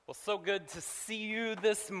Well, so good to see you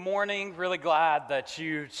this morning. Really glad that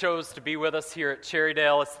you chose to be with us here at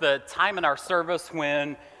Cherrydale. It's the time in our service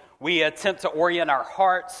when we attempt to orient our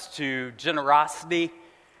hearts to generosity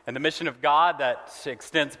and the mission of God that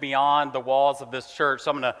extends beyond the walls of this church.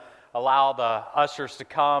 So I'm going to allow the ushers to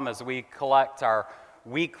come as we collect our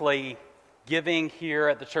weekly giving here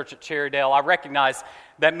at the church at Cherrydale. I recognize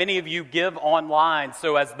that many of you give online,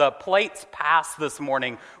 so as the plates pass this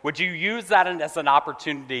morning, would you use that as an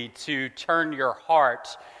opportunity to turn your heart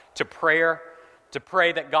to prayer, to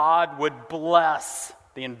pray that God would bless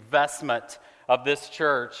the investment of this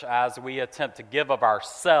church as we attempt to give of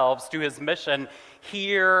ourselves to his mission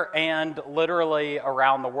here and literally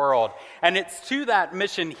around the world. And it's to that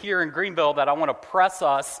mission here in Greenville that I want to press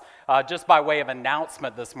us just by way of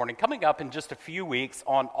announcement this morning. Coming up in just a few weeks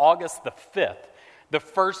on August the 5th, the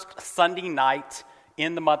first Sunday night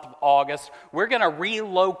in the month of August, we're going to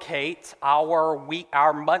relocate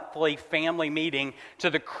our monthly family meeting to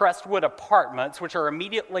the Crestwood Apartments, which are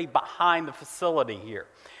immediately behind the facility here.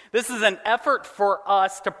 This is an effort for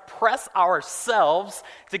us to press ourselves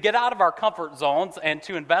to get out of our comfort zones and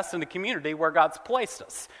to invest in the community where God's placed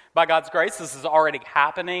us. By God's grace, this is already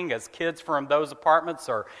happening as kids from those apartments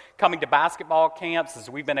are coming to basketball camps, as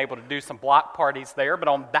we've been able to do some block parties there. But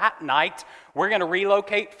on that night, we're going to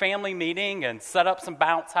relocate family meeting and set up some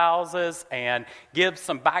bounce houses and give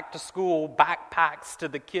some back-to-school backpacks to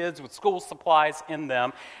the kids with school supplies in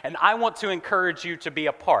them. And I want to encourage you to be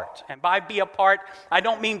a part. And by be a part, I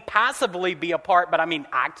don't mean passively be a part, but I mean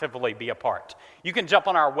actively be a part. You can jump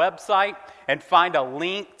on our website and find a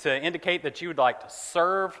link to indicate that you would like to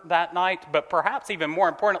serve that night. But perhaps even more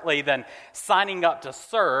importantly than signing up to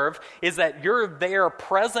serve is that you're there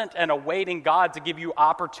present and awaiting God to give you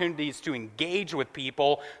opportunities to engage with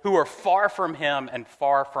people who are far from him and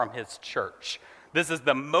far from his church. This is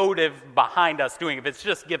the motive behind us doing it. If it's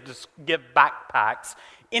just give backpacks,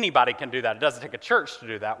 anybody can do that. It doesn't take a church to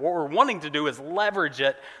do that. What we're wanting to do is leverage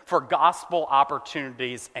it for gospel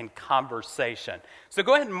opportunities and conversation. So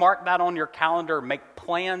go ahead and mark that on your calendar. Make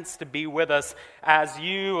plans to be with us as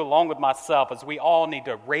you, along with myself, as we all need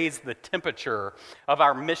to raise the temperature of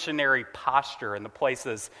our missionary posture in the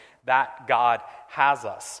places that God has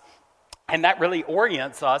us. And that really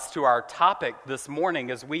orients us to our topic this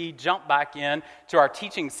morning as we jump back in to our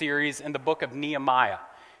teaching series in the book of Nehemiah.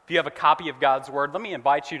 If you have a copy of God's Word, let me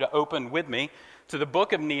invite you to open with me to the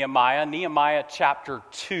book of Nehemiah, Nehemiah chapter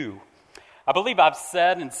 2. I believe I've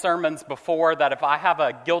said in sermons before that if I have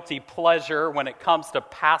a guilty pleasure when it comes to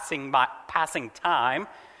passing time,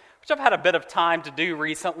 which I've had a bit of time to do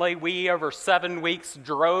recently, we, over 7 weeks,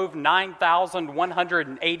 drove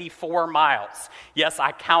 9,184 miles. Yes,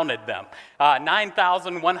 I counted them.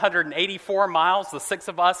 9,184 miles, the six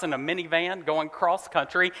of us in a minivan going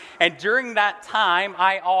cross-country. And during that time,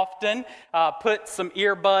 I often put some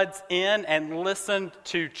earbuds in and listened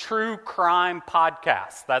to true crime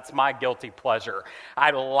podcasts. That's my guilty pleasure.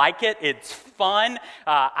 I like it. It's fun.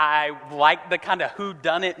 I like the kind of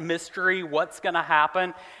whodunit mystery, what's going to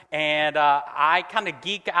happen. And I kind of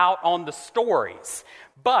geek out on the stories.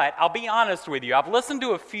 But I'll be honest with you, I've listened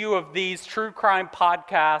to a few of these true crime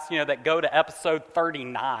podcasts, that go to episode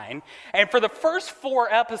 39. And for the first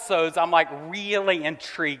 4 episodes, I'm like really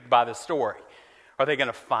intrigued by the story. Are they going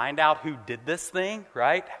to find out who did this thing,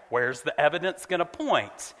 right? Where's the evidence going to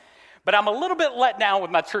point? But I'm a little bit let down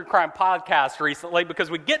with my true crime podcast recently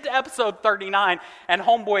because we get to episode 39 and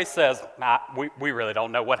homeboy says, we really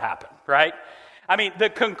don't know what happened, right? I mean, the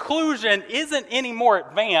conclusion isn't any more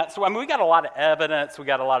advanced. I mean, we got a lot of evidence, we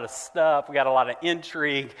got a lot of stuff, we got a lot of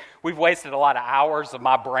intrigue. We've wasted a lot of hours of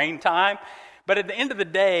my brain time. But at the end of the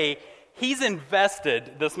day, he's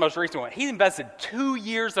invested, this most recent one, he invested 2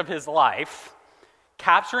 years of his life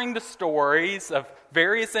capturing the stories of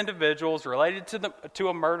various individuals related to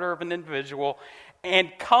a murder of an individual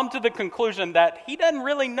and come to the conclusion that he doesn't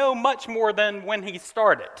really know much more than when he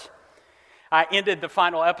started. I ended the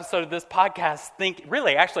final episode of this podcast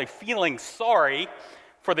actually feeling sorry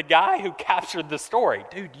for the guy who captured the story.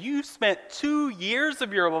 Dude, you spent 2 years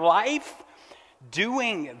of your life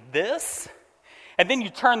doing this? And then you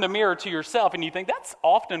turn the mirror to yourself and you think, that's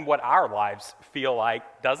often what our lives feel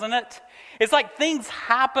like, doesn't it? It's like things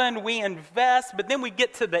happen, we invest, but then we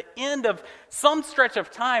get to the end of some stretch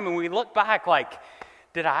of time and we look back like,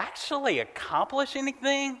 did I actually accomplish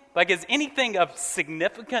anything? Like, is anything of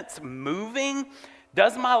significance moving?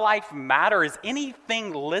 Does my life matter? Is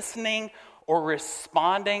anything listening or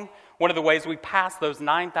responding? One of the ways we pass those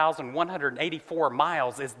 9,184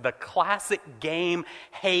 miles is the classic game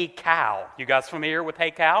Hey Cow. You guys familiar with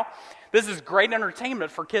Hey Cow? This is great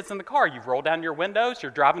entertainment for kids in the car. You roll down your windows,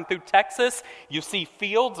 you're driving through Texas, you see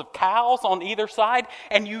fields of cows on either side,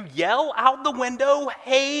 and you yell out the window,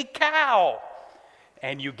 "Hey, cow!"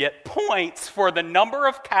 And you get points for the number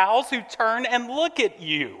of cows who turn and look at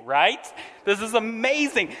you, right? This is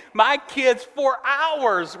amazing. My kids for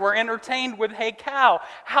hours were entertained with "Hey, cow."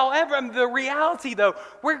 However, the reality though,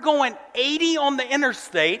 we're going 80 on the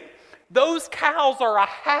interstate. Those cows are a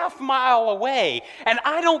half mile away. And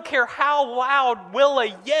I don't care how loud Willa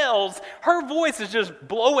yells, her voice is just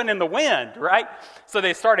blowing in the wind, right? So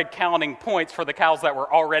they started counting points for the cows that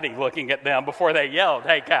were already looking at them before they yelled,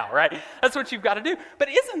 "Hey, cow," right? That's what you've got to do. But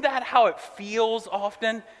isn't that how it feels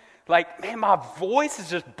often? Like, man, my voice is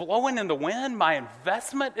just blowing in the wind. My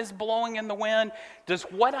investment is blowing in the wind. Does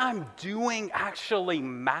what I'm doing actually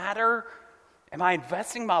matter? Am I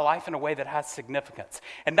investing my life in a way that has significance?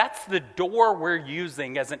 And that's the door we're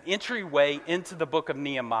using as an entryway into the book of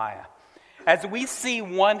Nehemiah. As we see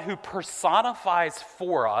one who personifies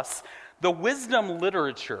for us the wisdom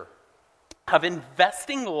literature of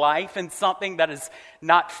investing life in something that is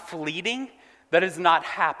not fleeting, that is not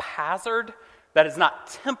haphazard, that is not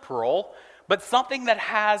temporal, but something that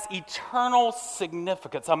has eternal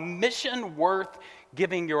significance, a mission worth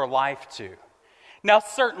giving your life to. Now,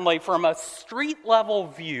 certainly from a street-level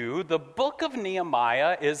view, the book of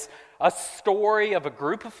Nehemiah is a story of a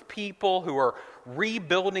group of people who are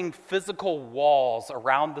rebuilding physical walls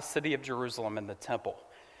around the city of Jerusalem and the temple.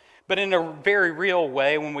 But in a very real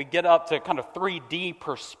way, when we get up to kind of 3D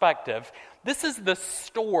perspective, this is the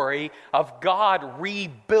story of God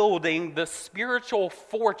rebuilding the spiritual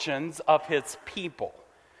fortunes of his people.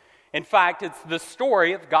 In fact, it's the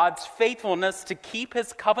story of God's faithfulness to keep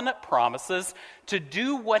his covenant promises, to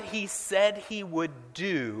do what he said he would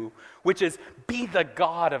do, which is be the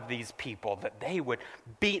God of these people, that they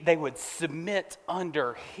would submit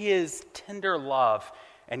under his tender love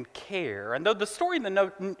and care. And though the story in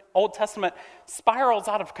the Old Testament spirals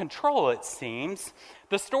out of control, it seems,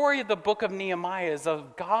 the story of the book of Nehemiah is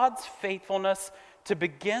of God's faithfulness to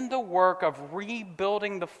begin the work of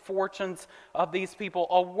rebuilding the fortunes of these people,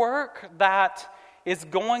 a work that is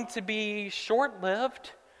going to be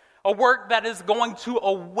short-lived, a work that is going to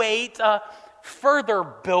await a further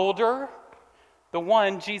builder, the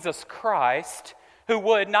one, Jesus Christ, who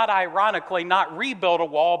would, not ironically, not rebuild a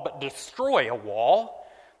wall, but destroy a wall,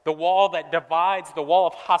 the wall that divides, the wall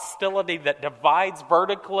of hostility that divides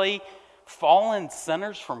vertically fallen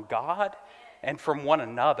sinners from God and from one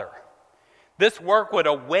another. This work would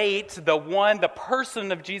await the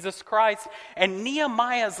person of Jesus Christ, and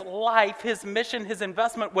Nehemiah's life, his mission, his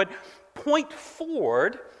investment would point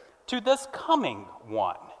forward to this coming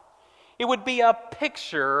one. It would be a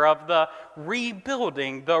picture of the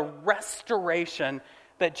rebuilding, the restoration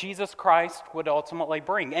that Jesus Christ would ultimately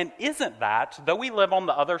bring. And isn't that, though we live on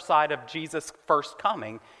the other side of Jesus' first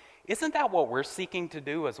coming, isn't that what we're seeking to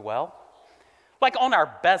do as well? Like on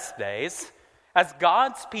our best days, as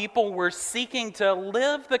God's people, we're seeking to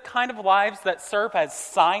live the kind of lives that serve as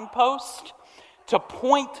signposts to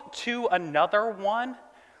point to another one,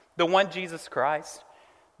 the one Jesus Christ,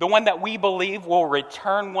 the one that we believe will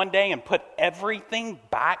return one day and put everything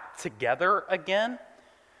back together again.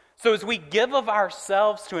 So as we give of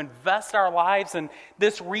ourselves to invest our lives in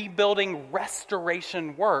this rebuilding,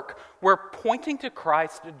 restoration work, we're pointing to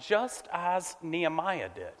Christ just as Nehemiah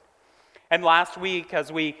did. And last week,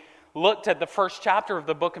 as we looked at the first chapter of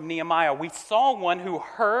the book of Nehemiah, we saw one who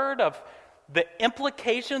heard of the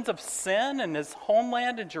implications of sin in his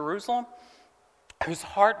homeland in Jerusalem, whose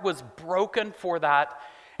heart was broken for that,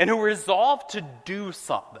 and who resolved to do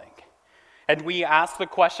something. And we asked the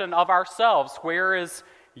question of ourselves, where is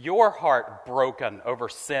your heart broken over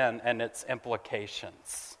sin and its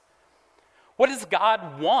implications? What does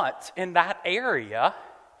God want in that area?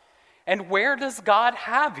 And where does God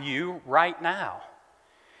have you right now?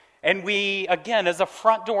 And we, again, as a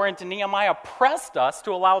front door into Nehemiah, pressed us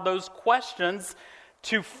to allow those questions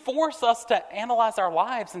to force us to analyze our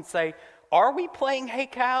lives and say, are we playing hey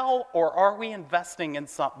cow, or are we investing in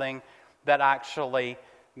something that actually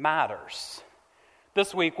matters?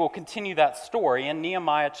 This week we'll continue that story in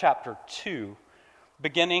Nehemiah chapter 2,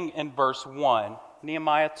 beginning in verse 1.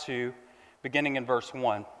 Nehemiah 2, beginning in verse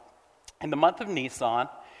 1. In the month of Nisan,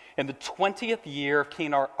 in the 20th year of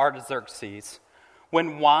King Artaxerxes,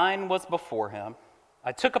 when wine was before him,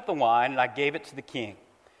 I took up the wine and I gave it to the king.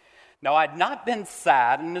 Now I had not been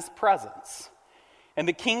sad in his presence. And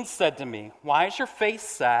the king said to me, why is your face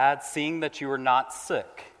sad, seeing that you are not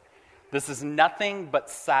sick? This is nothing but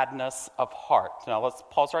sadness of heart. Now let's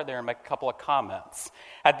pause right there and make a couple of comments.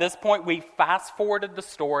 At this point, we fast forwarded the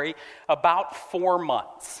story about 4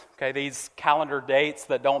 months. Okay, these calendar dates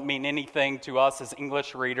that don't mean anything to us as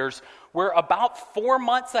English readers. We're about 4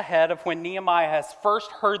 months ahead of when Nehemiah has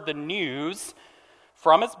first heard the news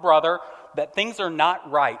from his brother that things are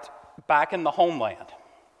not right back in the homeland.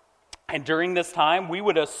 And during this time, we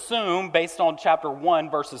would assume, based on chapter 1,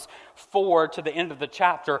 verses 4 to the end of the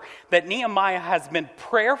chapter, that Nehemiah has been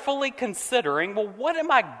prayerfully considering, well, what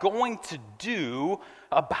am I going to do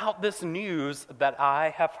about this news that I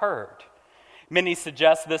have heard? Many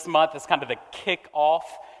suggest this month is kind of the kickoff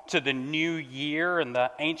to the new year in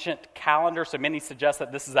the ancient calendar. So many suggest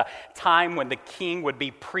that this is a time when the king would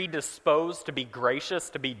be predisposed to be gracious,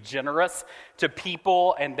 to be generous to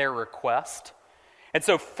people and their request. And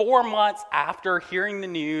so 4 months after hearing the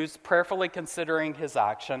news, prayerfully considering his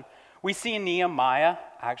action, we see Nehemiah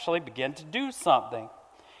actually begin to do something.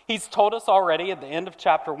 He's told us already at the end of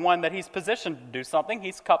chapter 1 that he's positioned to do something.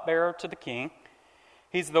 He's cupbearer to the king.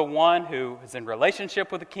 He's the one who is in relationship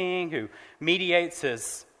with the king, who mediates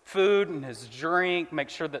his food and his drink,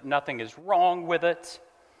 makes sure that nothing is wrong with it.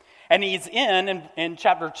 And he's in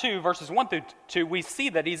chapter 2, verses 1 through 2, we see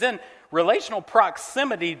that he's in relational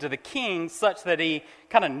proximity to the king such that he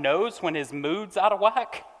kind of knows when his mood's out of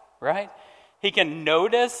whack, right? He can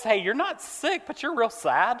notice, hey, you're not sick, but you're real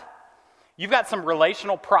sad. You've got some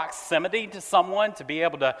relational proximity to someone to be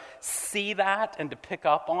able to see that and to pick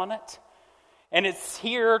up on it. And it's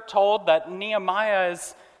here told that Nehemiah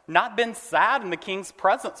has not been sad in the king's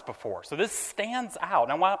presence before. So this stands out.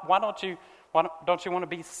 Now, why don't you want to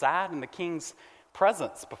be sad in the king's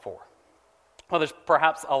presence before? Well, there's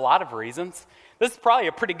perhaps a lot of reasons. This is probably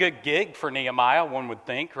a pretty good gig for Nehemiah, one would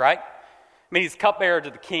think, right? I mean, he's cupbearer to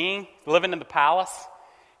the king, living in the palace.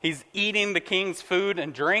 He's eating the king's food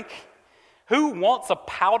and drink. Who wants a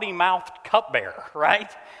pouty-mouthed cupbearer, right?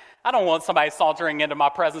 I don't want somebody sauntering into my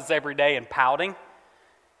presence every day and pouting.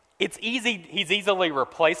 It's easy. He's easily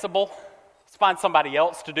replaceable. Let's find somebody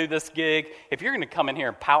else to do this gig. If you're going to come in here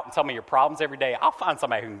and pout and tell me your problems every day, I'll find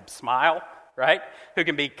somebody who can smile, right? Who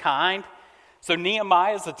can be kind. So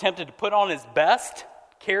Nehemiah has attempted to put on his best,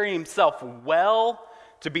 carry himself well,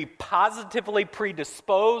 to be positively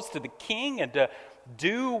predisposed to the king and to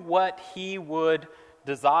do what he would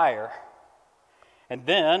desire. And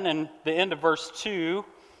then in the end of verse 2,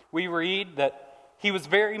 we read that he was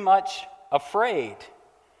very much afraid.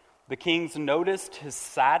 The king's noticed his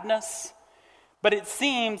sadness, but it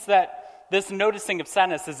seems that this noticing of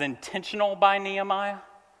sadness is intentional by Nehemiah.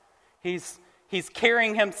 He's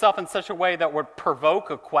carrying himself in such a way that would provoke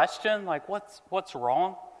a question, like, what's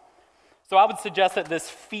wrong? So I would suggest that this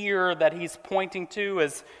fear that he's pointing to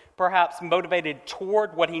is perhaps motivated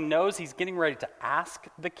toward what he knows he's getting ready to ask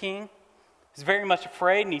the king. He's very much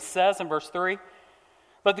afraid, and he says in verse 3,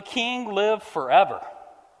 "Let the king live forever.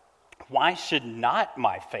 Why should not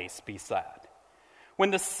my face be sad?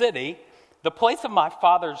 When the city, the place of my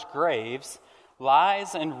father's graves,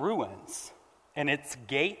 lies in ruins, and its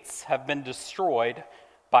gates have been destroyed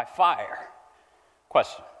by fire."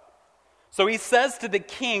 Question. So he says to the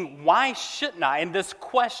king, why shouldn't I? And this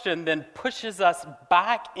question then pushes us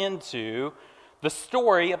back into the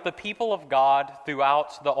story of the people of God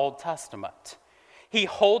throughout the Old Testament. He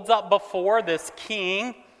holds up before this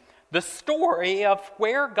king the story of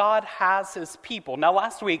where God has his people. Now,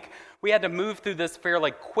 last week, we had to move through this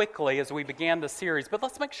fairly quickly as we began the series, but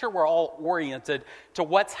let's make sure we're all oriented to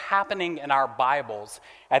what's happening in our Bibles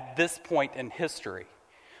at this point in history.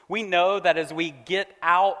 We know that as we get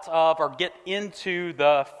out of or get into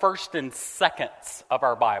the 1st and 2nd of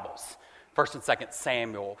our Bibles, 1st and 2nd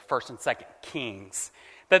Samuel, 1st and 2nd Kings,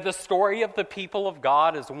 that the story of the people of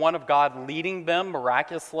God is one of God leading them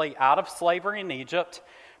miraculously out of slavery in Egypt,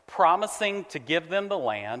 promising to give them the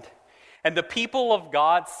land, and the people of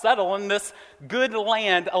God settle in this good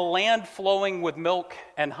land, a land flowing with milk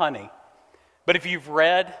and honey. But if you've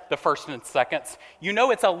read the 1st and 2nd, you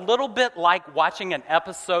know it's a little bit like watching an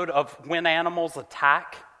episode of When Animals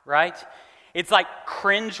Attack, right? It's like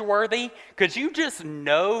cringeworthy because you just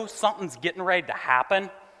know something's getting ready to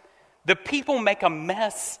happen. The people make a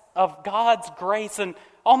mess of God's grace in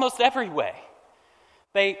almost every way.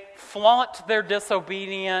 They flaunt their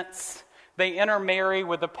disobedience. They intermarry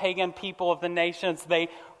with the pagan people of the nations. They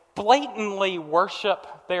blatantly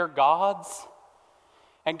worship their gods.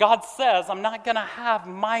 And God says, I'm not going to have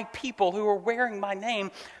my people who are wearing my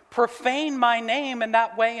name profane my name in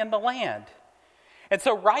that way in the land. And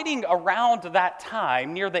so writing around that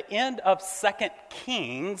time, near the end of 2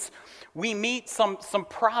 Kings, we meet some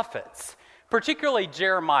prophets particularly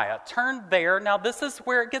Jeremiah. Turn there. Now, this is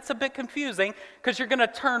where it gets a bit confusing because you're going to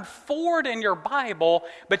turn forward in your Bible,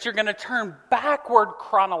 but you're going to turn backward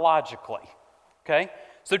chronologically. Okay?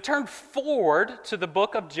 So turn forward to the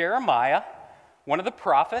book of Jeremiah, one of the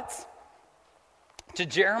prophets, to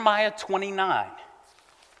Jeremiah 29.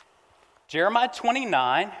 Jeremiah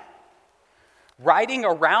 29, writing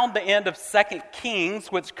around the end of 2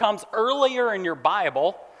 Kings, which comes earlier in your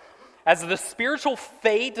Bible, as the spiritual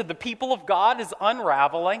fate of the people of God is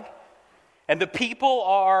unraveling, and the people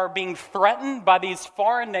are being threatened by these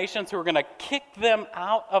foreign nations who are going to kick them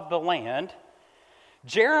out of the land.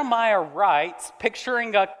 Jeremiah writes,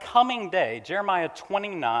 picturing a coming day, Jeremiah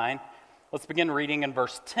 29, let's begin reading in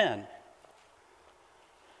verse 10.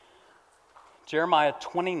 Jeremiah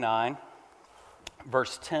 29,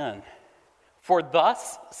 verse 10. For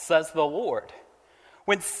thus says the Lord,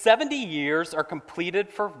 when 70 years are completed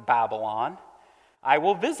for Babylon, I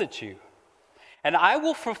will visit you, and I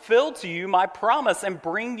will fulfill to you my promise and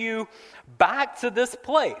bring you back to this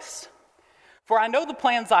place. For I know the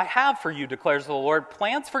plans I have for you, declares the Lord,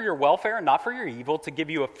 plans for your welfare and not for your evil, to give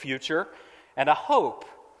you a future and a hope.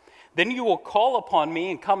 Then you will call upon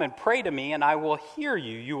me and come and pray to me, and I will hear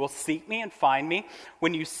you. You will seek me and find me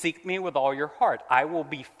when you seek me with all your heart. I will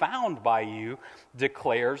be found by you,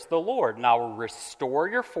 declares the Lord. And I will restore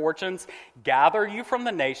your fortunes, gather you from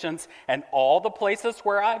the nations, and all the places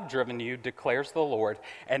where I've driven you, declares the Lord.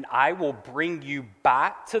 And I will bring you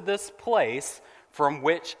back to this place from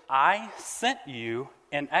which I sent you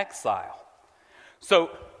in exile.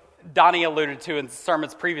 So, Donnie alluded to in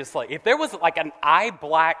sermons previously, if there was like an eye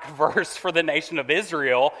black verse for the nation of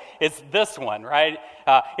Israel, it's this one, right?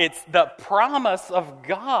 It's the promise of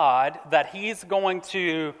God that he's going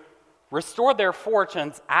to restore their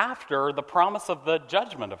fortunes after the promise of the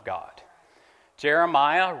judgment of God.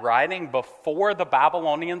 Jeremiah, writing before the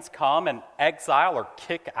Babylonians come and exile or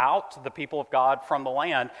kick out the people of God from the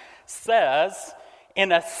land, says,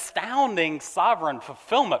 in astounding sovereign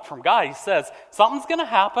fulfillment from God, he says, something's going to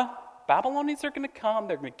happen. Babylonians are going to come.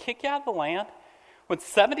 They're going to kick you out of the land. When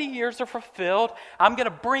 70 years are fulfilled, I'm going to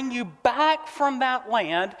bring you back from that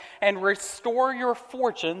land and restore your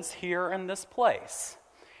fortunes here in this place.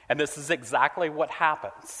 And this is exactly what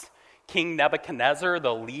happens. King Nebuchadnezzar,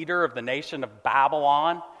 the leader of the nation of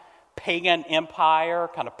Babylon, pagan empire,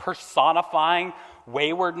 kind of personifying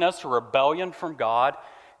waywardness or rebellion from God,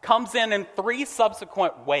 comes in 3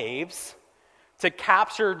 subsequent waves to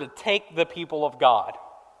take the people of God.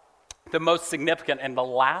 The most significant and the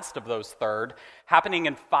last of those third, happening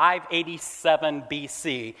in 587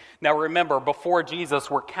 BC. Now remember, before Jesus,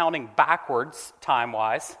 we're counting backwards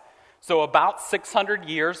time-wise. So about 600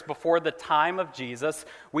 years before the time of Jesus,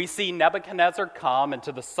 we see Nebuchadnezzar come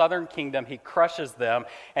into the southern kingdom. He crushes them,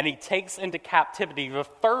 and he takes into captivity the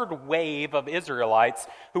third wave of Israelites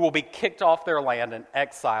who will be kicked off their land and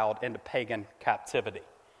exiled into pagan captivity.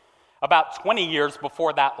 About 20 years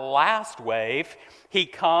before that last wave, he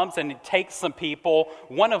comes and he takes some people,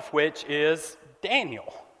 one of which is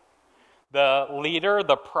Daniel, the leader,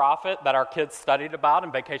 the prophet that our kids studied about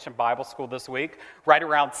in Vacation Bible School this week. Right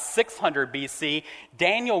around 600 BC,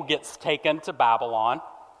 Daniel gets taken to Babylon,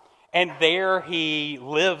 and there he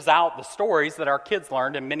lives out the stories that our kids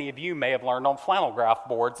learned, and many of you may have learned on flannel graph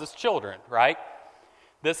boards as children, right?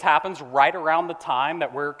 This happens right around the time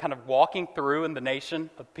that we're kind of walking through in the nation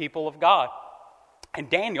of people of God. And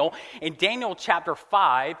Daniel, in Daniel chapter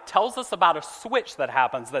 5, tells us about a switch that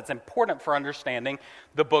happens that's important for understanding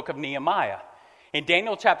the book of Nehemiah. In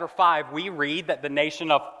Daniel chapter 5, we read that the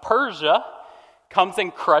nation of Persia comes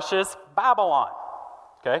and crushes Babylon.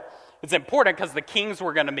 Okay? It's important because the kings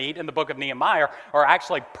we're going to meet in the book of Nehemiah are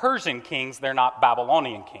actually Persian kings. They're not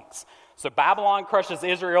Babylonian kings. So Babylon crushes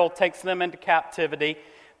Israel, takes them into captivity.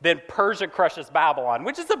 Then Persia crushes Babylon,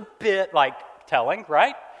 which is a bit like telling,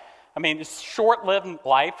 right? I mean, it's short-lived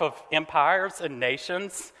life of empires and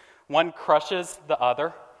nations. One crushes the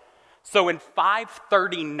other. So in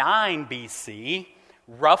 539 BC,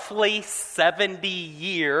 roughly 70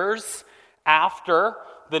 years after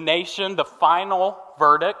the nation, the final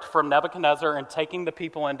verdict from Nebuchadnezzar in taking the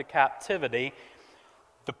people into captivity,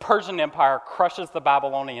 the Persian Empire crushes the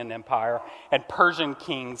Babylonian Empire, and Persian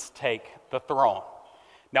kings take the throne.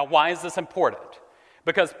 Now, why is this important?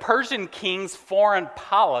 Because Persian kings' foreign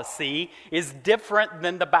policy is different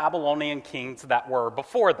than the Babylonian kings that were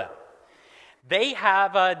before them. They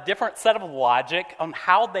have a different set of logic on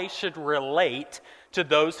how they should relate to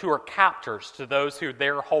those who are captors, to those who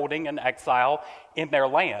they're holding in exile in their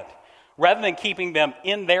land. Rather than keeping them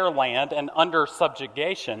in their land and under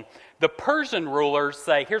subjugation, the Persian rulers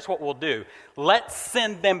say, here's what we'll do. Let's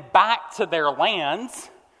send them back to their lands,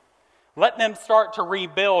 Let them start to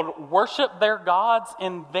rebuild, worship their gods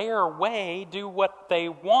in their way, do what they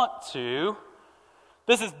want to.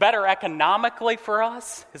 This is better economically for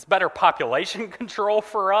us. It's better population control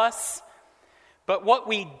for us. But what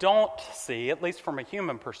we don't see, at least from a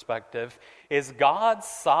human perspective, is God's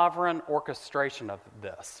sovereign orchestration of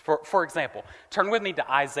this. For example, turn with me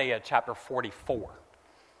to Isaiah chapter 44.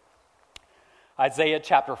 Isaiah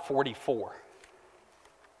chapter 44.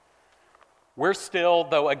 We're still,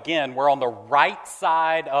 though again, we're on the right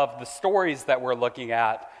side of the stories that we're looking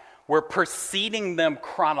at. We're preceding them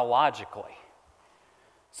chronologically.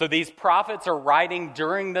 So these prophets are writing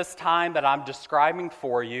during this time that I'm describing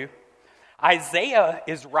for you. Isaiah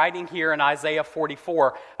is writing here in Isaiah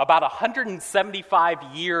 44 about 175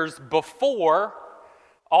 years before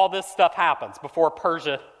all this stuff happens, before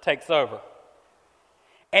Persia takes over.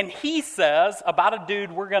 And he says about a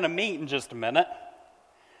dude we're going to meet in just a minute.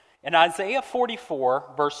 In Isaiah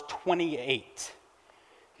 44, verse 28,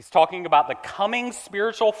 he's talking about the coming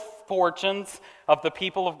spiritual fortunes of the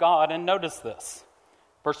people of God. And notice this,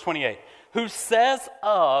 verse 28, who says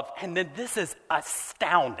of, and then this is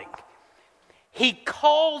astounding, he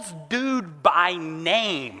calls dude by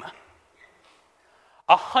name.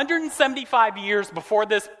 175 years before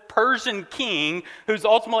this Persian king, who's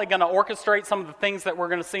ultimately going to orchestrate some of the things that we're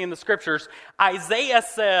going to see in the scriptures, Isaiah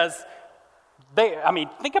says,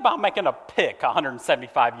 think about making a pick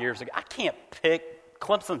 175 years ago. I can't pick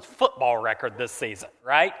Clemson's football record this season,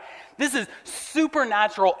 right? This is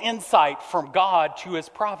supernatural insight from God to his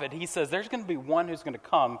prophet. He says, there's going to be one who's going to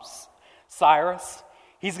come, Cyrus.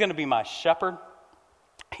 He's going to be my shepherd.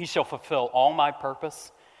 He shall fulfill all my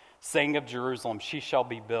purpose, saying of Jerusalem, she shall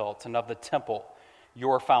be built, and of the temple,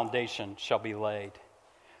 your foundation shall be laid.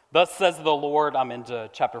 Thus says the Lord, I'm into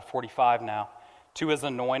chapter 45 now, to his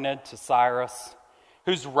anointed, to Cyrus,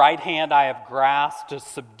 whose right hand I have grasped, to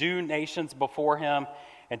subdue nations before him,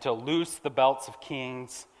 and to loose the belts of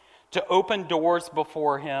kings, to open doors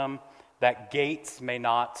before him, that gates may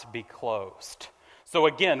not be closed. So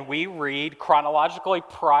again, we read chronologically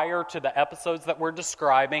prior to the episodes that we're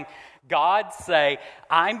describing, God say,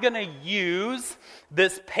 I'm going to use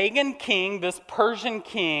this pagan king, this Persian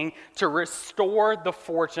king, to restore the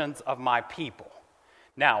fortunes of my people.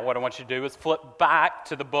 Now, what I want you to do is flip back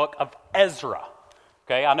to the book of Ezra.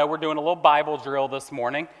 Okay, I know we're doing a little Bible drill this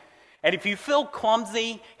morning. And if you feel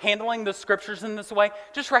clumsy handling the scriptures in this way,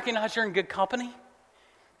 just recognize you're in good company.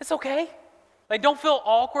 It's okay. Like, don't feel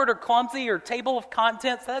awkward or clumsy or table of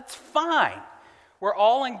contents. That's fine. We're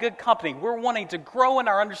all in good company. We're wanting to grow in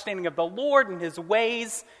our understanding of the Lord and his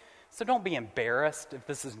ways. So don't be embarrassed if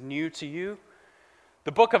this is new to you.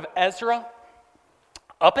 The book of Ezra,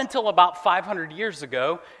 up until about 500 years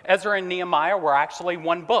ago, Ezra and Nehemiah were actually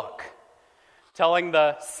one book, telling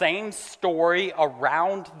the same story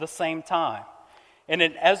around the same time. And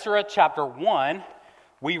in Ezra chapter 1,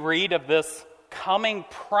 we read of this coming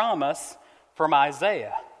promise from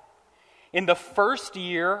Isaiah. In the first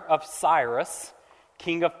year of Cyrus,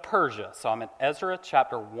 king of Persia. So I'm in Ezra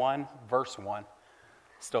chapter 1, verse 1.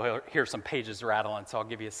 Still hear some pages rattling, so I'll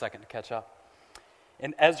give you a second to catch up.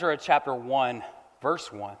 In Ezra chapter 1,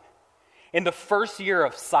 verse 1. In the first year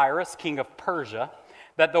of Cyrus, king of Persia,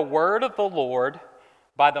 that the word of the Lord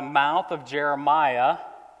by the mouth of Jeremiah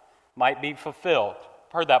might be fulfilled.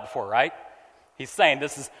 Heard that before, right? He's saying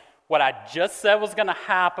this is what I just said was going to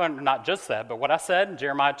happen, not just said, but what I said in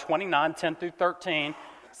Jeremiah 29, 10 through 13.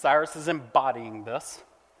 Cyrus is embodying this.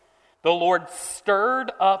 The Lord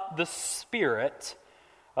stirred up the spirit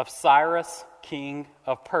of Cyrus, king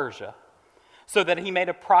of Persia, so that he made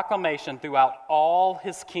a proclamation throughout all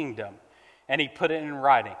his kingdom, and he put it in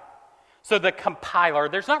writing. So the compiler,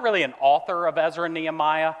 there's not really an author of Ezra and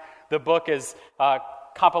Nehemiah. The book is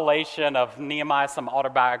compilation of Nehemiah, some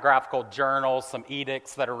autobiographical journals, some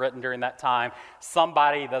edicts that are written during that time.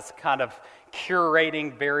 Somebody that's kind of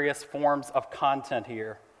curating various forms of content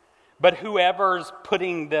here. But whoever's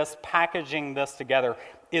putting this, packaging this together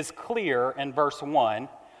is clear in verse 1.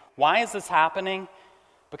 Why is this happening?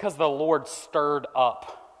 Because the Lord stirred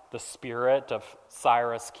up the spirit of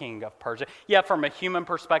Cyrus, king of Persia. Yeah, from a human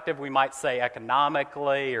perspective, we might say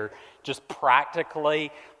economically or just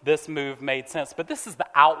practically, this move made sense. But this is the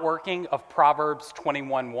outworking of Proverbs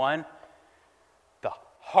 21:1. The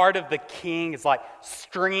heart of the king is like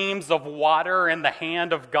streams of water in the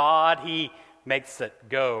hand of God. He makes it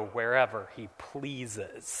go wherever he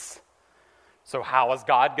pleases. So how is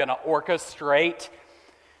God going to orchestrate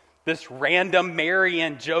this random Mary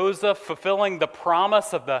and Joseph fulfilling the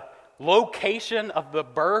promise of the location of the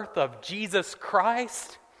birth of Jesus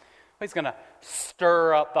Christ? He's going to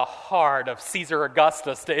stir up the heart of Caesar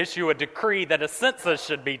Augustus to issue a decree that a census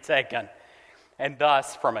should be taken. And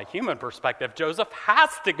thus, from a human perspective, Joseph has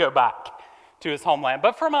to go back to his homeland.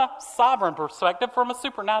 But from a sovereign perspective, from a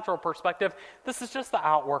supernatural perspective, this is just the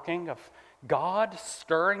outworking of God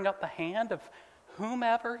stirring up the hand of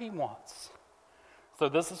whomever he wants. So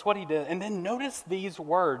this is what he did. And then notice these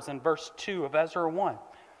words in verse 2 of Ezra 1.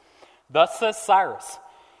 Thus says Cyrus,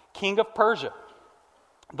 king of Persia,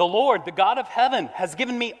 the Lord, the God of heaven, has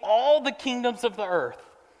given me all the kingdoms of the earth,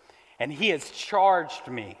 and he has charged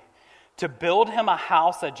me to build him a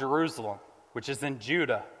house at Jerusalem, which is in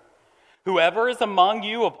Judah. Whoever is among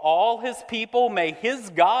you of all his people, may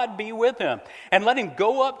his God be with him. And let him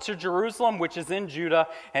go up to Jerusalem, which is in Judah,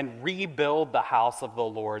 and rebuild the house of the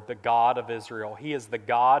Lord, the God of Israel. He is the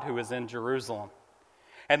God who is in Jerusalem.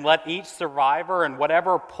 And let each survivor in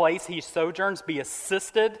whatever place he sojourns be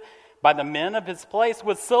assisted by the men of his place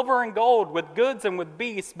with silver and gold, with goods and with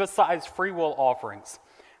beasts, besides freewill offerings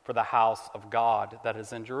for the house of God that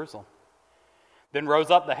is in Jerusalem. Then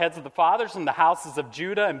rose up the heads of the fathers and the houses of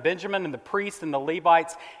Judah and Benjamin and the priests and the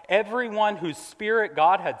Levites, everyone whose spirit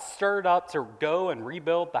God had stirred up to go and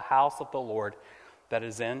rebuild the house of the Lord that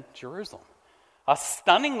is in Jerusalem. A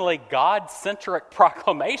stunningly God-centric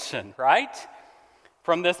proclamation, right?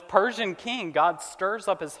 From this Persian king, God stirs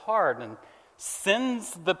up his heart and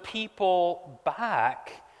sends the people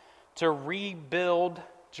back to rebuild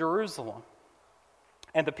Jerusalem.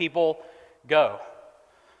 And the people go.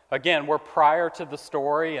 Again, we're prior to the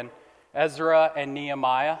story in Ezra and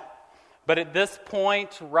Nehemiah. But at this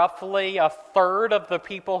point, roughly a third of the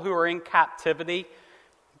people who are in captivity,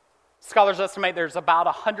 scholars estimate there's about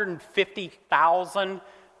 150,000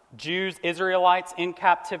 Jews, Israelites in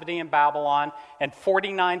captivity in Babylon, and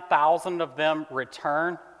 49,000 of them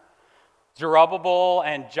return. Zerubbabel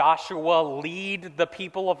and Joshua lead the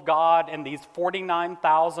people of God and these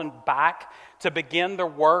 49,000 back to begin the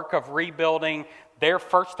work of rebuilding. Their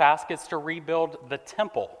first task is to rebuild the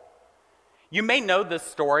temple. You may know this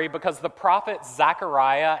story because the prophets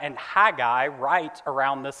Zechariah and Haggai write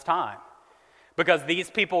around this time. Because these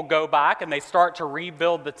people go back and they start to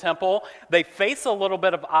rebuild the temple. They face a little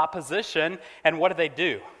bit of opposition, and what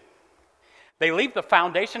do? They leave the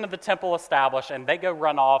foundation of the temple established, and they go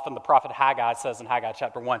run off, and the prophet Haggai says in Haggai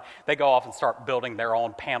chapter 1, they go off and start building their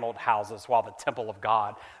own paneled houses while the temple of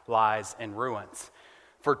God lies in ruins.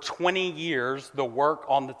 For 20 years, the work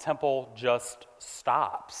on the temple just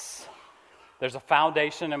stops. There's a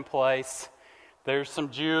foundation in place. There's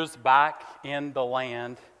some Jews back in the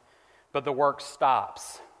land, but the work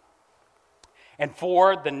stops. And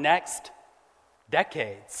for the next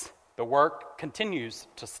decades, the work continues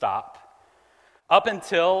to stop up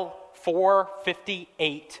until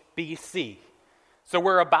 458 BC. So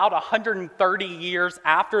we're about 130 years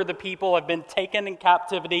after the people have been taken in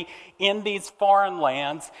captivity in these foreign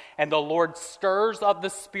lands, and the Lord stirs up the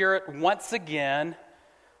spirit once again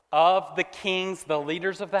of the kings, the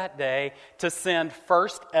leaders of that day, to send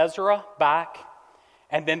first Ezra back,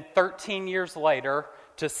 and then 13 years later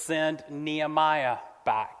to send Nehemiah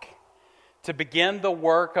back to begin the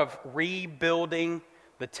work of rebuilding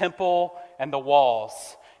the temple and the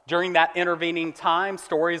walls. During that intervening time,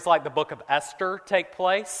 stories like the book of Esther take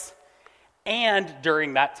place. And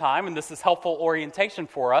during that time, and this is helpful orientation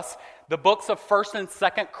for us, the books of 1st and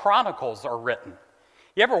 2nd Chronicles are written.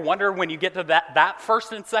 You ever wonder when you get to that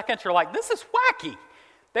 1st and 2nd, you're like, this is wacky.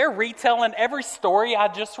 They're retelling every story I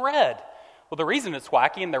just read. Well, the reason it's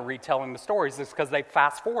wacky and they're retelling the stories is because they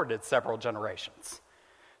fast-forwarded several generations.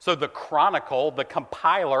 So the chronicle, the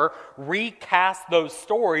compiler, recast those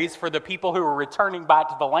stories for the people who are returning back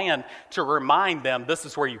to the land to remind them this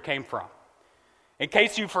is where you came from. In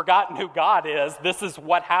case you've forgotten who God is, this is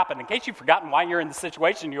what happened. In case you've forgotten why you're in the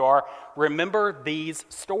situation you are, remember these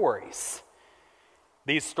stories.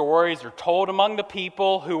 These stories are told among the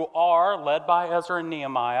people who are, led by Ezra and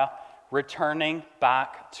Nehemiah, returning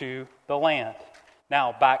back to the land.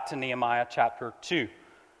 Now, back to Nehemiah chapter 2.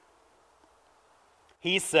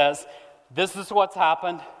 He says, this is what's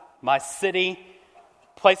happened. My city,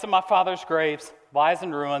 place of my father's graves, lies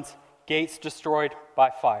in ruins, gates destroyed by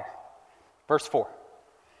fire. Verse 4.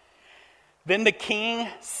 Then the king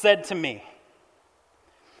said to me,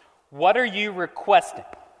 what are you requesting?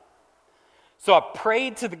 So I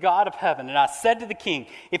prayed to the God of heaven, and I said to the king,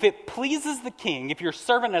 if it pleases the king, if your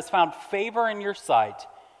servant has found favor in your sight,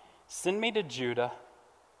 send me to Judah,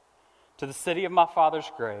 to the city of my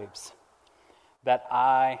father's graves, that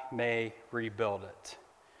I may rebuild it.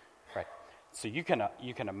 Right. So you can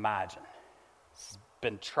imagine. This has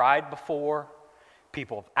been tried before.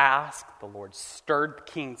 People have asked. The Lord stirred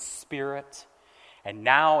the king's spirit. And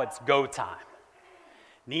now it's go time.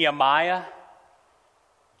 Nehemiah.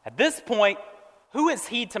 At this point, who is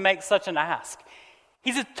he to make such an ask?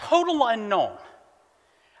 He's a total unknown.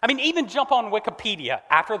 I mean, even jump on Wikipedia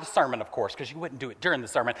after the sermon, of course, because you wouldn't do it during the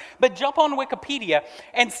sermon. But jump on Wikipedia,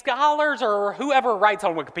 and scholars or whoever writes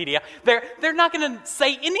on Wikipedia, they're not going to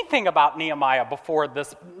say anything about Nehemiah before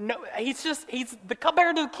this. No, he's the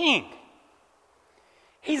cupbearer to the king.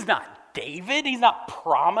 He's not David. He's not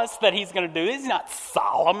promised that he's going to do this. He's not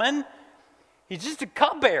Solomon. He's just a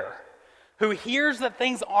cupbearer who hears that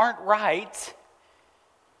things aren't right.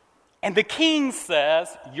 And the king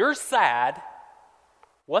says, "You're sad.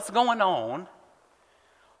 What's going on?"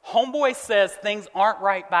 Homeboy says things aren't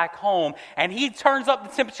right back home, and he turns up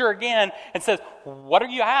the temperature again and says, "What are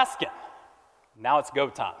you asking?" Now it's go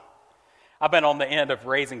time. I've been on the end of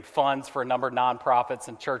raising funds for a number of nonprofits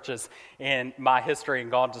and churches in my history and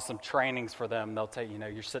gone to some trainings for them. They'll tell you,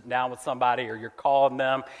 you're sitting down with somebody or you're calling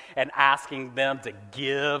them and asking them to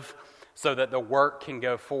give so that the work can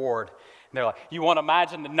go forward. And they're like, you want to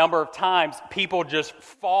imagine the number of times people just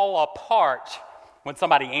fall apart when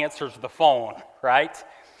somebody answers the phone, right?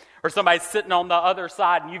 Or somebody's sitting on the other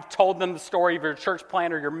side and you've told them the story of your church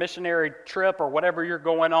plant or your missionary trip or whatever you're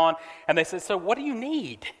going on, and they say, "So what do you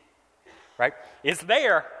need?" Right? It's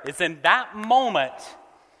there. It's in that moment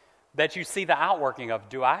that you see the outworking of,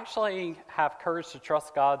 do I actually have courage to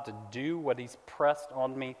trust God to do what he's pressed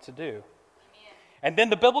on me to do? Amen. And then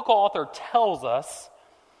the biblical author tells us,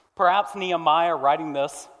 perhaps Nehemiah writing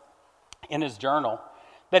this in his journal,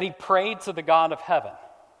 that he prayed to the God of heaven.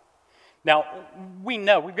 Now, we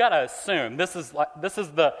know, we've got to assume, this is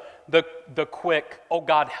the quick, "Oh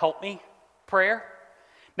God, help me" prayer.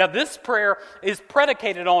 Now, this prayer is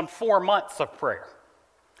predicated on 4 months of prayer.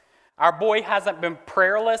 Our boy hasn't been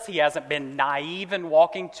prayerless. He hasn't been naive in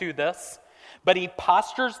walking to this. But he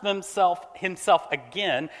postures himself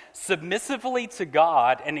again submissively to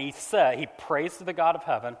God, and he prays to the God of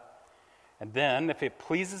heaven. And then, if it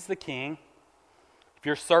pleases the king, if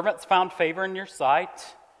your servant's found favor in your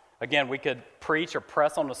sight, again, we could preach or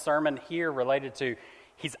press on a sermon here related to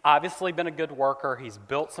he's obviously been a good worker. He's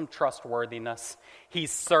built some trustworthiness.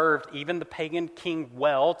 He's served even the pagan king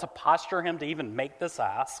well to posture him to even make this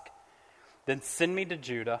ask. Then send me to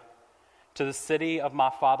Judah, to the city of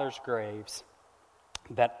my father's graves,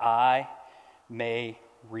 that I may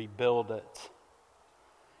rebuild it.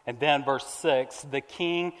 And then verse 6, the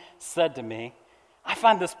king said to me, I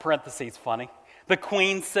find this parentheses funny, the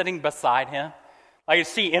queen sitting beside him. Like,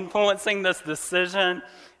 is she influencing this decision?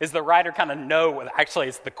 Is the writer kind of know, actually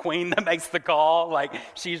it's the queen that makes the call? Like,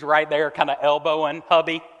 she's right there kind of elbowing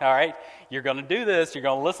hubby, all right? You're going to do this. You're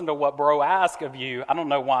going to listen to what bro asks of you. I don't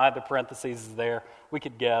know why the parentheses is there. We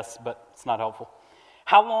could guess, but it's not helpful.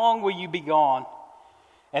 How long will you be gone?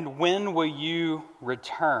 And when will you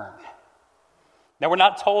return? Now, we're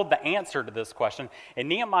not told the answer to this question. In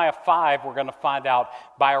Nehemiah 5, we're going to find out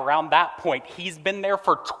by around that point, he's been there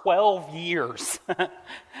for 12 years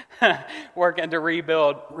working to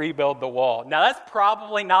rebuild the wall. Now, that's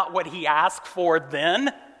probably not what he asked for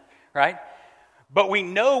then, right? But we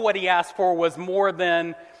know what he asked for was more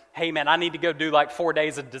than, hey, man, I need to go do like 4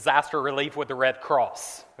 days of disaster relief with the Red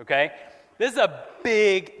Cross, okay? This is a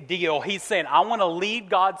big deal. He's saying, I want to lead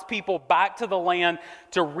God's people back to the land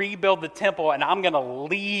to rebuild the temple, and I'm going to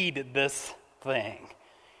lead this thing.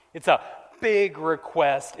 It's a big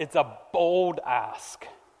request. It's a bold ask.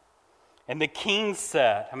 And the king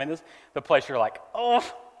said, the place you're like, oh,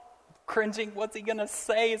 cringing. What's he going to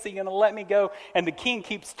say? Is he going to let me go? And the king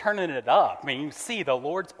keeps turning it up. You see the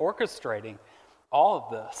Lord's orchestrating all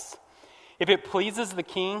of this. If it pleases the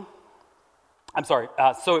king,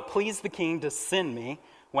 so it pleased the king to send me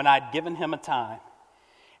when I'd given him a time.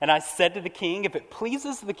 And I said to the king, if it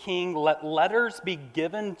pleases the king, let letters be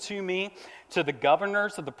given to me to the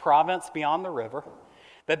governors of the province beyond the river,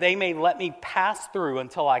 that they may let me pass through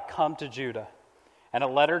until I come to Judah. And a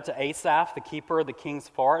letter to Asaph, the keeper of the king's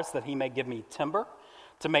forest, that he may give me timber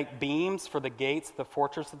to make beams for the gates of the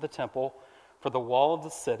fortress of the temple, for the wall of the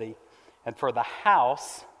city, and for the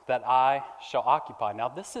house that I shall occupy. Now,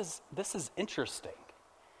 this is interesting,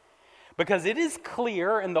 because it is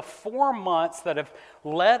clear in the 4 months that have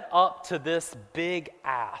led up to this big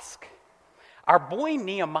ask, our boy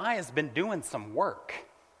Nehemiah has been doing some work.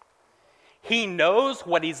 He knows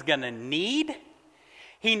what he's going to need.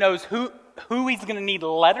 He knows who he's going to need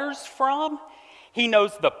letters from. He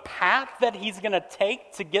knows the path that he's going to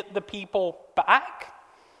take to get the people back.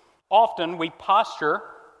 Often we posture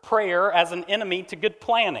prayer as an enemy to good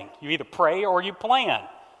planning. You either pray or you plan.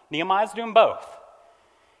 Nehemiah's doing both.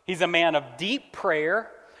 He's a man of deep prayer,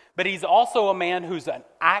 but he's also a man who's an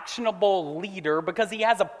actionable leader because he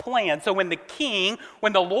has a plan. So when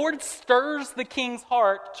the Lord stirs the king's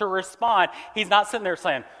heart to respond, he's not sitting there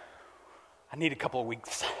saying, I need a couple of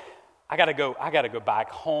weeks. I got to go back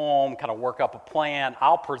home, kind of work up a plan.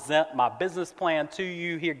 I'll present my business plan to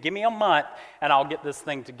you here. Give me a month and I'll get this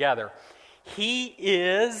thing together. He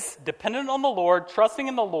is dependent on the Lord, trusting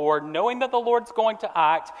in the Lord, knowing that the Lord's going to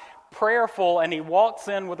act, prayerful, and he walks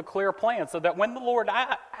in with a clear plan so that when the Lord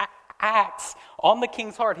acts on the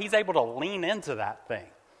king's heart, he's able to lean into that thing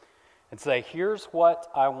and say, here's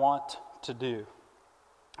what I want to do.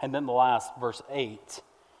 And then the last, verse 8,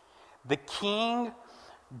 the king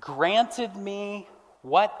granted me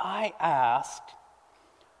what I asked,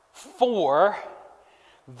 for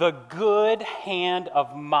the good hand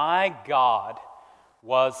of my God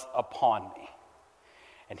was upon me.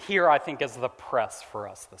 And here I think is the press for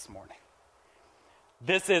us this morning.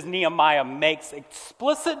 This is Nehemiah makes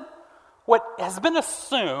explicit what has been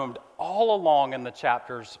assumed all along in the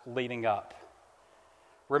chapters leading up.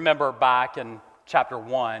 Remember back in chapter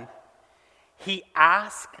 1, he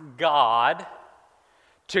asked God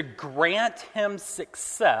to grant him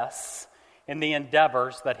success in the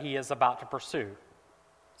endeavors that he is about to pursue,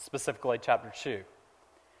 specifically chapter 2.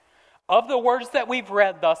 Of the words that we've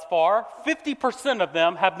read thus far, 50% of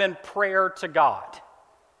them have been prayer to God.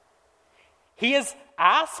 He has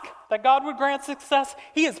asked that God would grant success.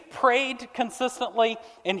 He has prayed consistently.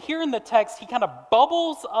 And here in the text, he kind of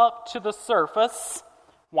bubbles up to the surface.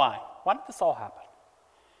 Why? Why did this all happen?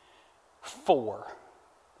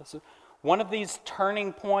 This is one of these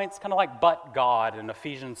turning points, kind of like but God in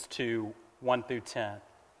Ephesians 2, 1 through 10.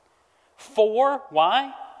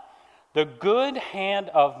 Why? The good hand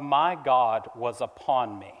of my God was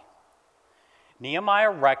upon me.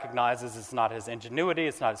 Nehemiah recognizes it's not his ingenuity,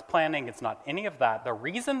 it's not his planning, it's not any of that. The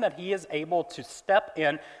reason that he is able to step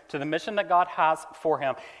in to the mission that God has for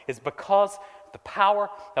him is because of the power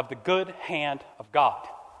of the good hand of God.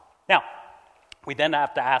 Now, we then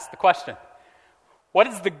have to ask the question, what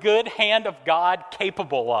is the good hand of God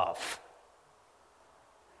capable of?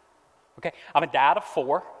 Okay, I'm a dad of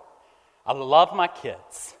 4. I love my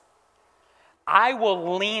kids. I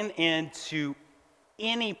will lean into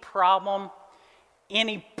any problem,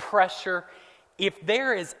 any pressure. If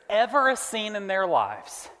there is ever a scene in their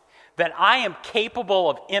lives that I am capable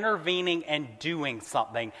of intervening and doing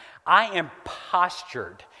something, I am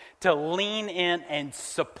postured to lean in and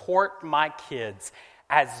support my kids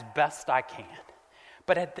as best I can.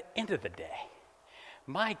 But at the end of the day,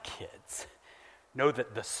 my kids know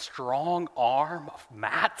that the strong arm of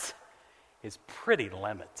Matt is pretty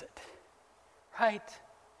limited, right?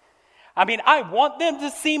 I mean, I want them to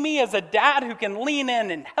see me as a dad who can lean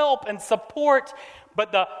in and help and support,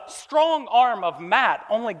 but the strong arm of Matt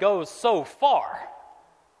only goes so far.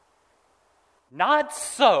 Not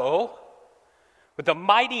so with the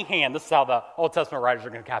mighty hand. This is how the Old Testament writers are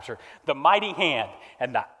going to capture it. The mighty hand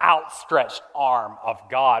and the outstretched arm of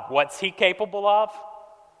God. What's he capable of?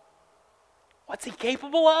 What's he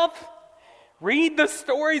capable of? Read the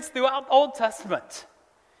stories throughout the Old Testament.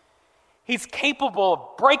 He's capable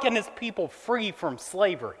of breaking his people free from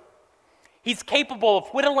slavery. He's capable of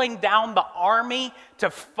whittling down the army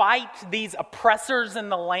to fight these oppressors in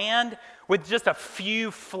the land with just a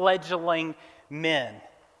few fledgling men.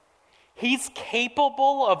 He's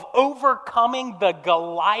capable of overcoming the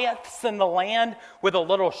Goliaths in the land with a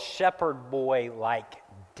little shepherd boy like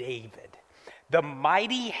David. The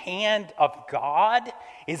mighty hand of God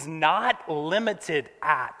is not limited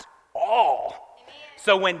at all.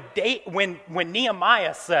 So when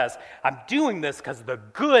Nehemiah says, I'm doing this because the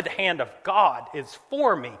good hand of God is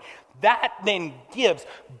for me, that then gives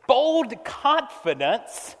bold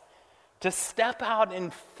confidence to step out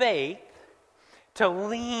in faith, to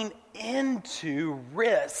lean into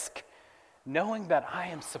risk, knowing that I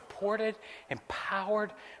am supported,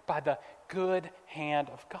 empowered by the good hand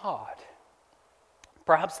of God.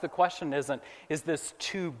 Perhaps the question isn't, is this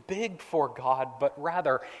too big for God, but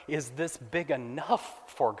rather, is this big enough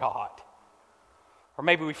for God? Or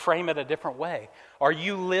maybe we frame it a different way. Are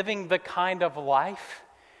you living the kind of life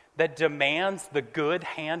that demands the good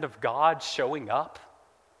hand of God showing up?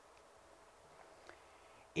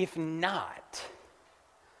 If not,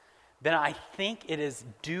 then I think it is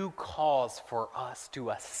due cause for us to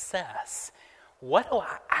assess, what do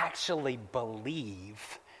I actually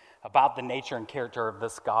believe about the nature and character of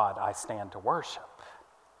this God I stand to worship?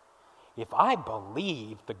 If I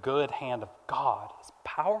believe the good hand of God is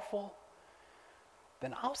powerful,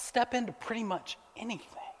 then I'll step into pretty much anything.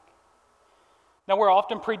 Now, we're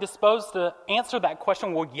often predisposed to answer that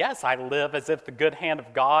question, well, yes, I live as if the good hand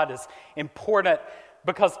of God is important,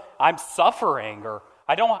 because I'm suffering or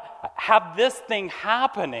I don't have this thing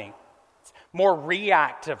happening. It's more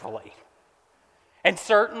reactively. And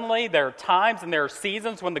certainly there are times and there are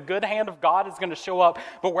seasons when the good hand of God is going to show up.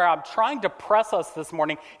 But where I'm trying to press us this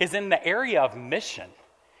morning is in the area of mission.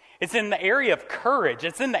 It's in the area of courage.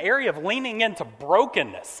 It's in the area of leaning into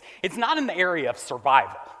brokenness. It's not in the area of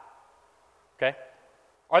survival. Okay?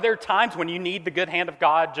 Are there times when you need the good hand of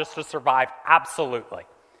God just to survive? Absolutely.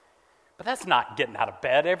 But that's not getting out of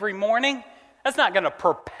bed every morning. That's not going to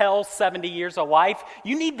propel 70 years of life.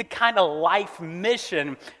 You need the kind of life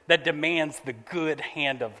mission that demands the good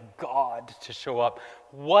hand of God to show up.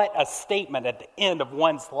 What a statement at the end of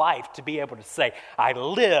one's life to be able to say, I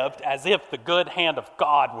lived as if the good hand of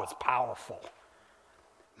God was powerful.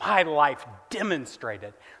 My life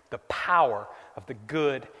demonstrated the power of the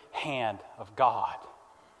good hand of God.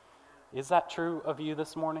 Is that true of you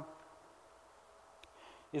this morning?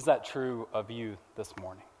 Is that true of you this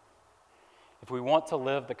morning? If we want to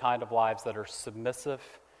live the kind of lives that are submissive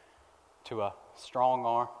to a strong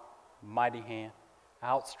arm, mighty hand,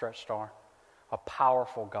 outstretched arm, a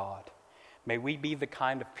powerful God, may we be the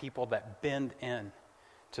kind of people that bend in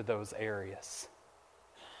to those areas.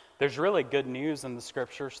 There's really good news in the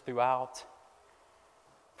scriptures throughout.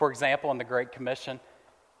 For example, in the Great Commission,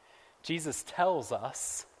 Jesus tells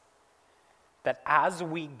us that as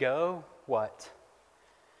we go, what?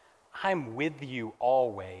 I'm with you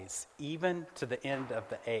always, even to the end of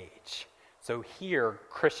the age. So here,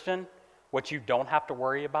 Christian, what you don't have to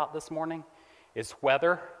worry about this morning is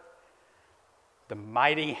whether the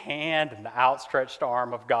mighty hand and the outstretched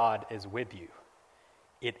arm of God is with you.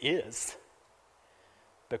 It is.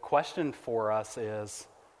 The question for us is,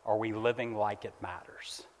 are we living like it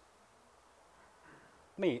matters?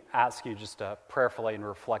 Let me ask you just to prayerfully and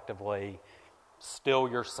reflectively still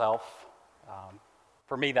yourself.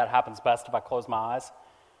 For me, that happens best if I close my eyes.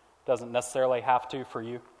 Doesn't necessarily have to for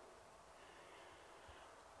you.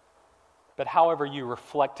 But however you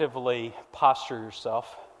reflectively posture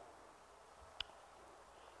yourself,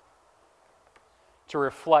 to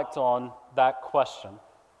reflect on that question,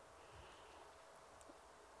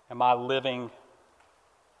 am I living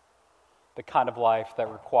the kind of life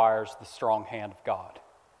that requires the strong hand of God?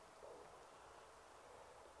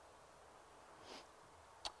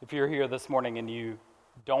 If you're here this morning and you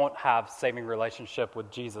don't have saving relationship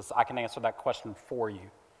with Jesus, I can answer that question for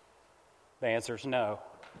you. The answer is no.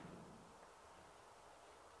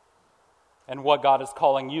 And what God is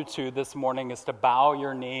calling you to this morning is to bow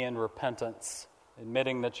your knee in repentance,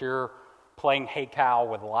 admitting that you're playing hey-cow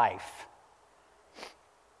with life,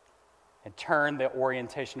 and turn the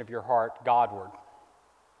orientation of your heart Godward.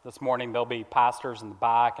 This morning there'll be pastors in the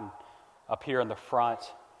back and up here in the front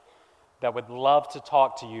that would love to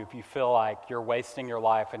talk to you if you feel like you're wasting your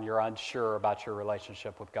life and you're unsure about your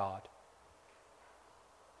relationship with God.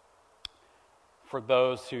 For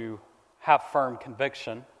those who have firm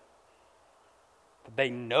conviction, that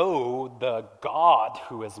they know the God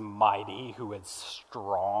who is mighty, who is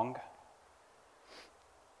strong,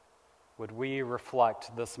 would we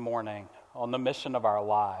reflect this morning on the mission of our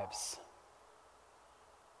lives?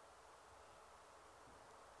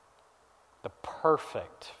 The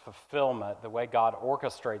perfect fulfillment, the way God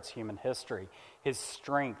orchestrates human history, His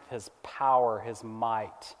strength, His power, His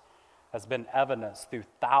might, has been evidenced through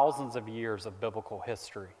thousands of years of biblical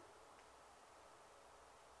history.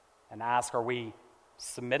 And ask, are we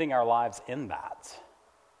submitting our lives in that?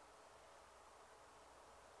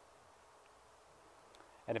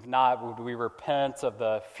 And if not, would we repent of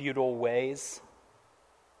the futile ways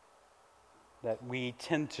that we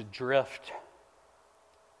tend to drift?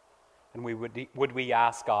 And would we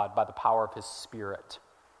ask God, by the power of His Spirit,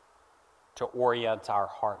 to orient our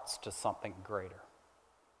hearts to something greater?